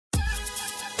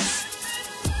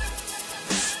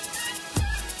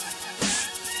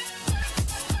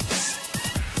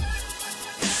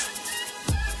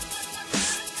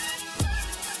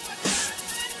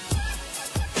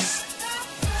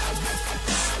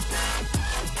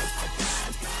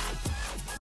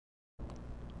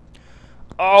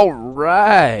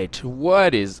Alright,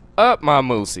 what is up, my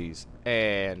moosies?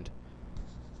 And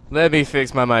let me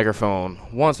fix my microphone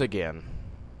once again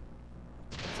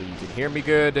so you can hear me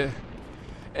good.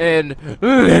 And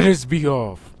let us be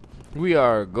off. We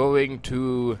are going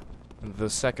to the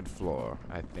second floor,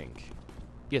 I think.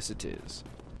 Yes, it is.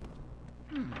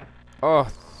 Oh,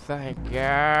 thank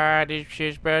God, this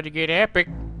shit's about to get epic.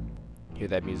 Hear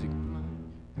that music?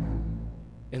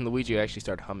 And Luigi actually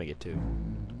started humming it too.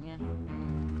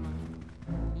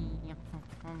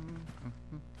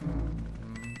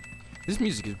 This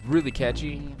music is really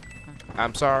catchy.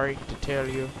 I'm sorry to tell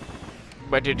you,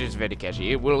 but it is very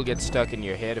catchy. It will get stuck in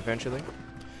your head eventually.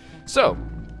 So,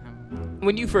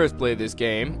 when you first play this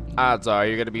game, odds are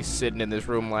you're gonna be sitting in this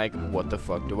room like, what the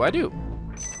fuck do I do?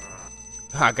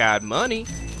 I got money.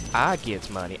 I gets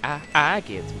money. I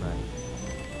gets money.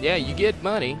 Yeah, you get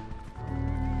money.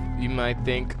 You might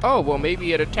think, oh, well,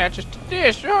 maybe it attaches to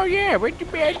this. Oh, yeah, what you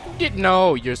did?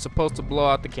 No, you're supposed to blow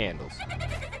out the candles.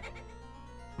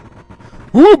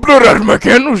 Who blew out my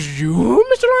candles? You,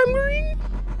 Mr. Lime Green?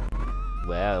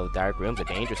 Well, dark rooms are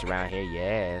dangerous around here,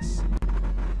 yes.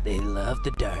 They love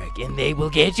the dark, and they will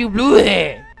get you blue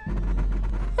hair.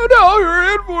 And now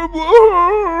you're in for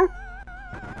blue.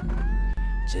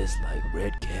 Just like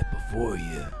Red Cat before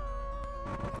you.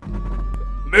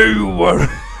 Me what?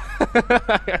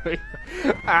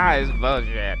 It's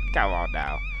bullshit. Come on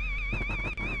now.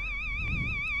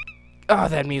 Oh,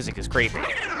 that music is creepy.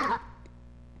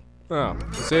 Oh,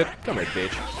 that's it? Come here,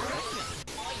 bitch.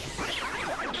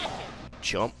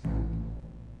 Chump.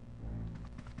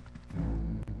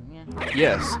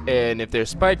 Yes, and if there's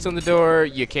spikes on the door,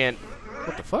 you can't...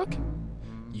 What the fuck?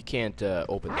 You can't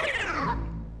open it.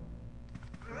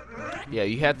 Yeah,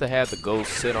 you have to have the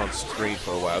ghost sit on screen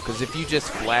for a while, because if you just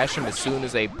flash them as soon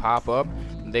as they pop up,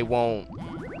 they won't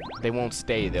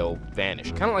stay, they'll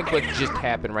vanish. Kind of like what just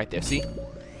happened right there. See?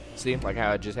 See? Like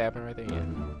how it just happened right there? Yeah.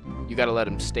 You gotta let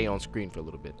them stay on screen for a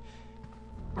little bit.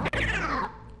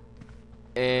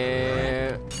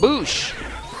 And boosh!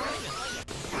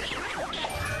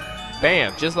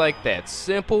 Bam! Just like that.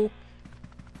 Simple.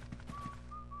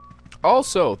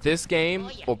 Also, this game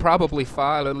will probably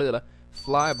fly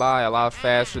by a lot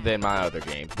faster than my other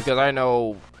games, because I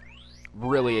know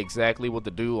really exactly what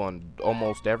to do on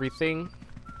almost everything.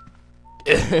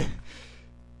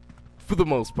 For the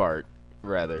most part,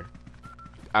 rather.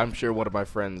 I'm sure one of my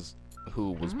friends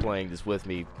who was playing this with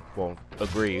me won't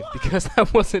agree, because I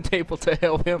wasn't able to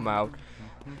help him out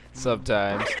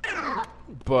sometimes.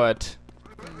 But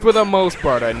for the most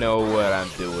part, I know what I'm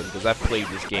doing, because I've played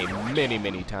this game many,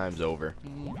 many times over.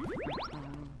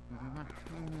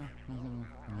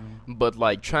 But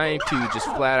like trying to just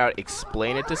flat out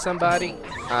explain it to somebody,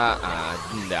 nah.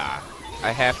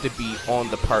 I have to be on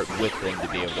the part with them to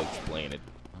be able to explain it.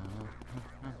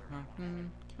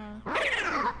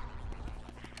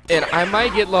 And I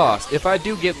might get lost. If I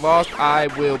do get lost, I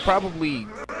will probably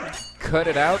cut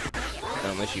it out,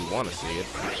 unless you want to see it.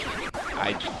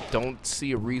 I don't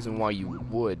see a reason why you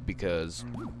would, because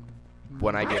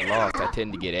when I get lost, I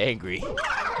tend to get angry.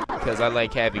 Because I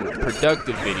like having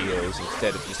productive videos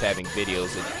instead of just having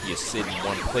videos that you sit in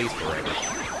one place forever.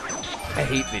 I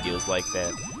hate videos like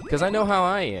that, because I know how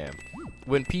I am.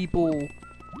 When people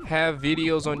have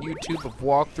videos on YouTube of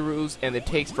walkthroughs and it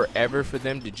takes forever for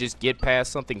them to just get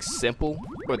past something simple,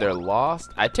 or they're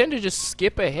lost, I tend to just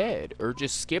skip ahead, or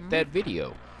just skip that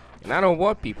video. And I don't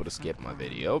want people to skip my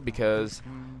video, because,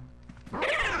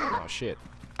 oh shit,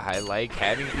 I like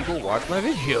having people watch my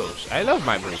videos. I love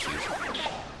my movies.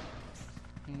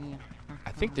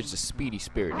 I think there's a speedy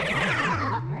spirit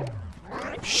now.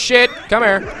 Shit, come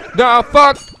here. No,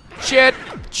 fuck, shit,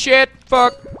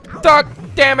 fuck,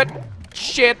 damn it,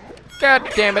 shit, god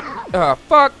damn it,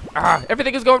 fuck,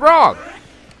 everything is going wrong.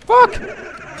 Fuck.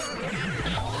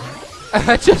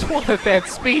 I just wanted that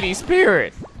speedy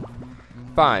spirit.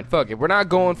 Fine, fuck it. We're not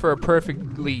going for a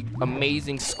perfectly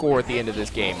amazing score at the end of this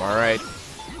game, alright?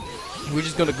 We're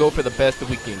just gonna go for the best that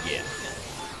we can get.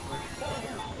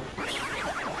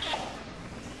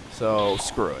 So,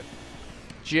 screw it.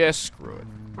 Just screw it.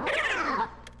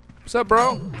 What's up,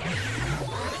 bro?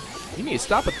 You need to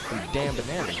stop with them damn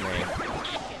bananas, man.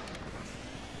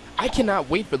 I cannot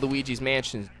wait for Luigi's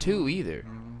Mansion 2 either,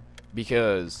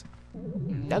 because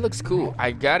that looks cool.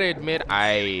 I gotta admit, I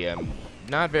am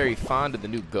not very fond of the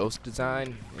new ghost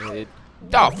design.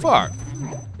 Oh, fuck!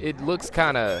 It looks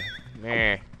kinda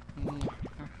meh.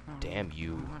 Damn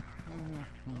you.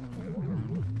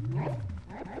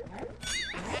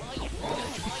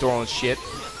 Throwing shit.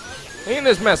 Clean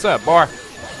this mess up, boy.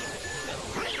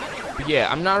 But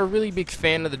yeah, I'm not a really big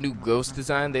fan of the new ghost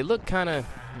design. They look kind of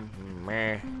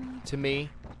meh. to me.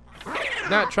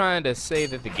 Not trying to say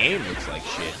that the game looks like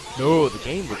shit. No, the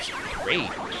game looks great.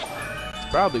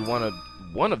 It's probably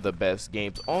one of the best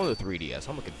games on the 3DS.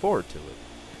 I'm looking forward to it.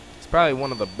 It's probably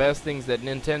one of the best things that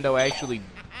Nintendo actually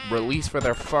released for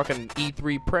their fucking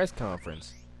E3 press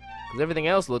conference. Because everything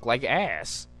else looked like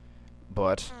ass.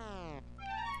 But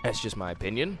that's just my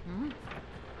opinion.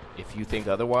 If you think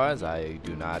otherwise, I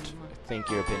do not think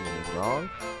your opinion is wrong.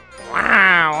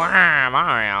 Wow,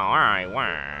 Mario,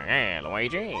 wow, yeah,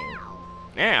 Luigi.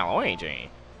 Yeah,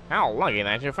 Luigi. How lucky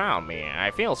that you found me.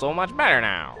 I feel so much better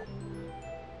now.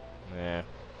 Yeah.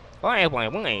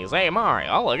 Please, hey Mario,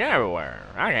 I'll look everywhere.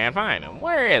 I can't find him.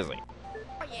 Where is he?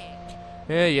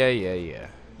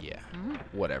 Yeah.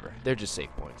 Whatever. They're just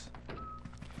save points.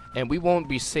 And we won't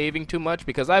be saving too much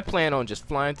because I plan on just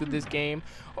flying through this game.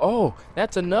 Oh,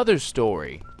 that's another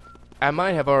story. I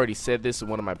might have already said this in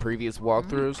one of my previous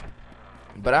walkthroughs,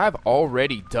 but I've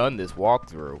already done this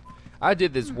walkthrough. I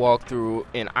did this walkthrough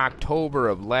in October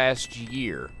of last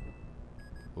year.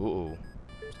 Uh-oh.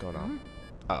 What's going on?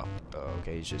 Oh,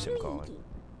 okay, it's just him calling.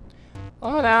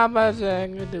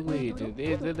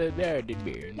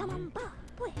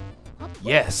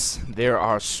 Yes, there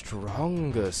are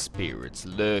stronger spirits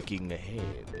lurking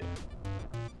ahead.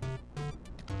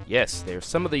 Yes, there's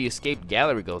some of the escaped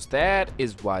gallery ghosts. That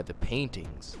is why the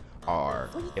paintings are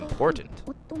important.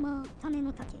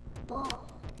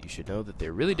 You should know that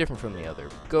they're really different from the other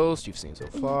ghosts you've seen so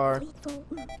far.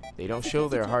 They don't show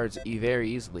their hearts very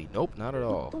easily. Nope, not at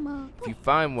all. If you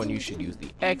find one, you should use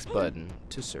the X button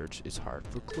to search its heart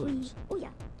for clues.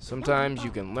 Sometimes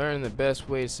you can learn the best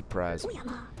way to surprise me.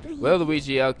 Well,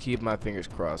 Luigi, I'll keep my fingers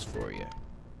crossed for you.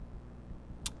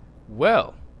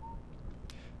 Well,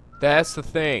 that's the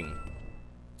thing.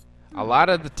 A lot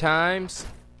of the times,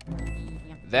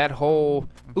 that whole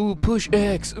ooh push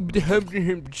X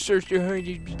search your heart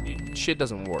shit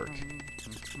doesn't work.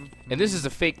 And this is a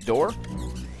fake door.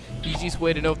 Easiest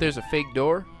way to know if there's a fake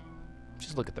door,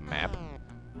 just look at the map.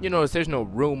 You notice there's no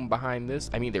room behind this.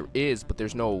 I mean there is, but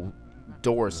there's no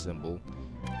door symbol.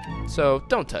 So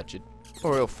don't touch it,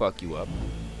 or it'll fuck you up.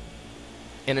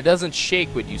 And it doesn't shake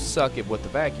when you suck it with the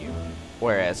vacuum,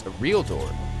 whereas a real door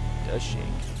does shake.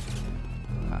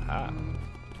 Haha.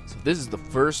 So this is the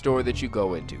first door that you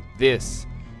go into. This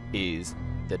is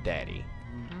the daddy.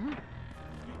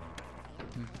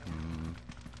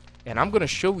 And I'm gonna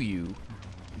show you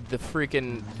the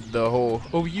whole,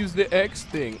 oh, use the X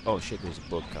thing. Oh shit, there's a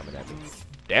book coming at me.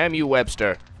 Damn you,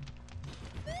 Webster.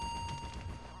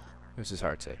 What's his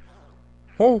heart say?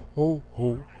 Ho, ho,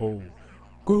 ho, ho.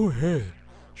 Go ahead.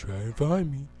 Try and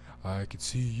find me. I can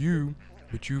see you,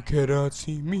 but you cannot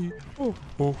see me. Ho,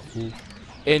 ho, ho.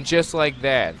 And just like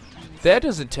that, that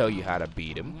doesn't tell you how to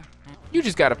beat him. You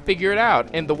just gotta figure it out.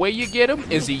 And the way you get him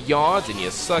is he yawns and you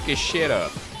suck his shit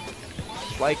up.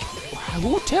 Like,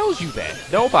 who tells you that?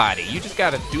 Nobody. You just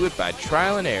gotta do it by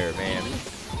trial and error, man.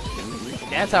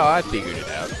 That's how I figured it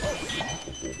out.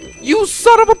 You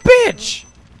son of a bitch!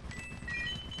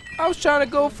 I was trying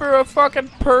to go for a fucking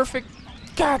perfect...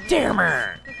 God damn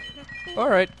it!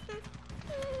 Alright.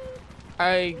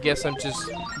 I guess I'm just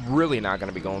really not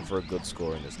gonna be going for a good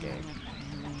score in this game.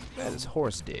 That is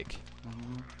horse dick.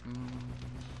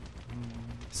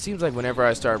 Seems like whenever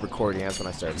I start recording, that's when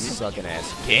I start sucking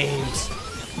ass games.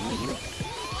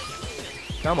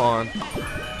 Come on.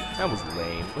 That was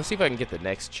lame. Let's see if I can get the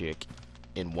next chick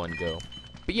in one go.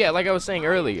 But yeah, like I was saying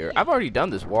earlier, I've already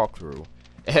done this walkthrough,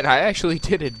 and I actually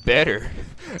did it better.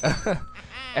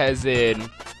 As in,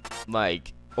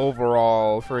 like,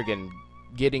 overall friggin'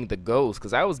 getting the ghost,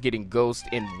 because I was getting ghost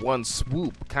in one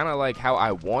swoop, kind of like how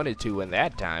I wanted to in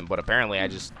that time, but apparently I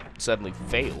just suddenly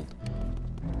failed.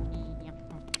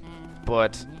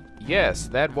 But yes,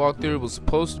 that walkthrough was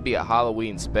supposed to be a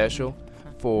Halloween special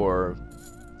for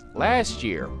last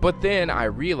year, but then I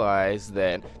realized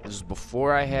that this was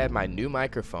before I had my new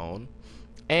microphone,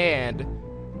 and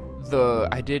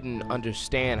I didn't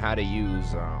understand how to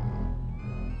use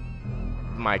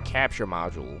my capture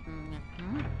module.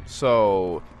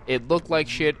 So it looked like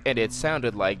shit and it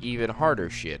sounded like even harder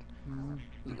shit.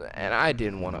 And I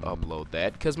didn't want to upload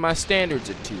that because my standards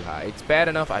are too high. It's bad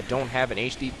enough I don't have an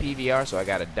HD PVR, so I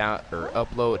gotta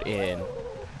upload in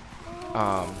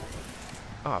oh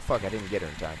fuck, I didn't get her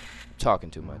in time. I'm talking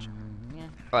too much.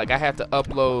 Like I have to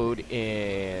upload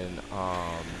in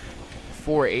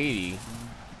 480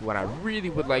 when I really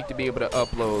would like to be able to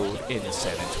upload in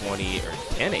 720 or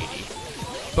 1080.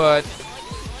 But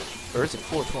or is it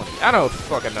 420? I don't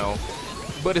fucking know.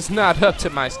 But it's not up to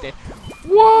my stand.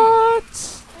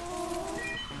 What?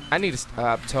 I need to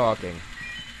stop talking.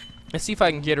 Let's see if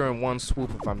I can get her in one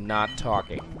swoop if I'm not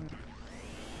talking.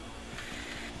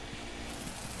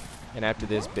 And after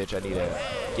this, bitch, I need to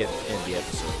get in the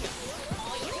episode.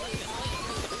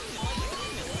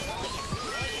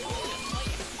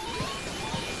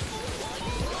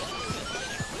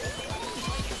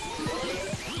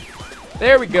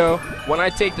 There we go. When I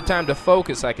take the time to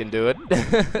focus, I can do it.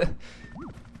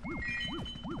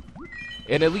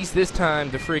 And at least this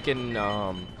time, the freaking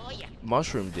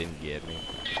mushroom didn't get me.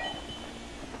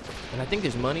 And I think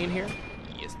there's money in here.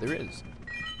 Yes, there is.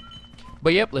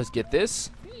 But yep, let's get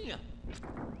this.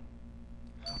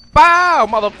 Bow,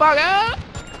 motherfucker!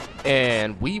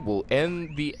 And we will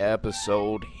end the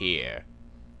episode here.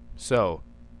 So,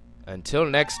 until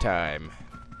next time,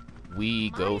 we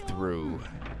go through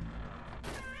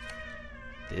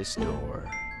this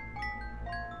door.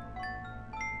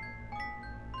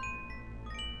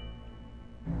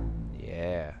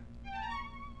 Yeah.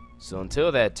 So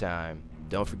until that time,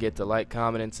 don't forget to like,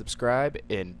 comment, and subscribe.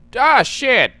 And ah,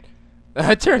 shit!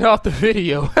 I turned off the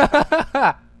video.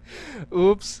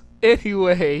 Oops.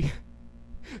 Anyway,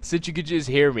 since you could just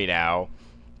hear me now,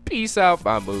 peace out,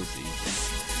 my Moosey.